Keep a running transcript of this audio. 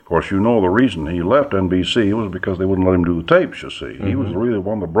course, you know the reason he left NBC was because they wouldn't let him do the tapes, you see. He was really the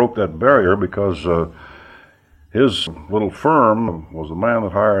one that broke that barrier because his little firm was the man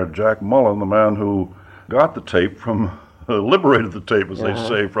that hired Jack Mullen, the man who got the tape from, liberated the tape, as they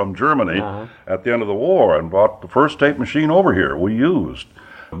say, from Germany at the end of the war and brought the first tape machine over here we used.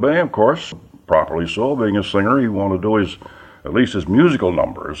 But, of course, properly so, being a singer, he wanted to do at least his musical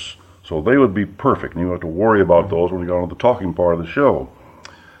numbers, so they would be perfect, and you had to worry about those when you got on the talking part of the show.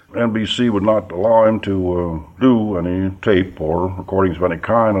 NBC would not allow him to do any tape or recordings of any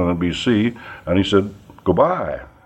kind on NBC, and he said, goodbye.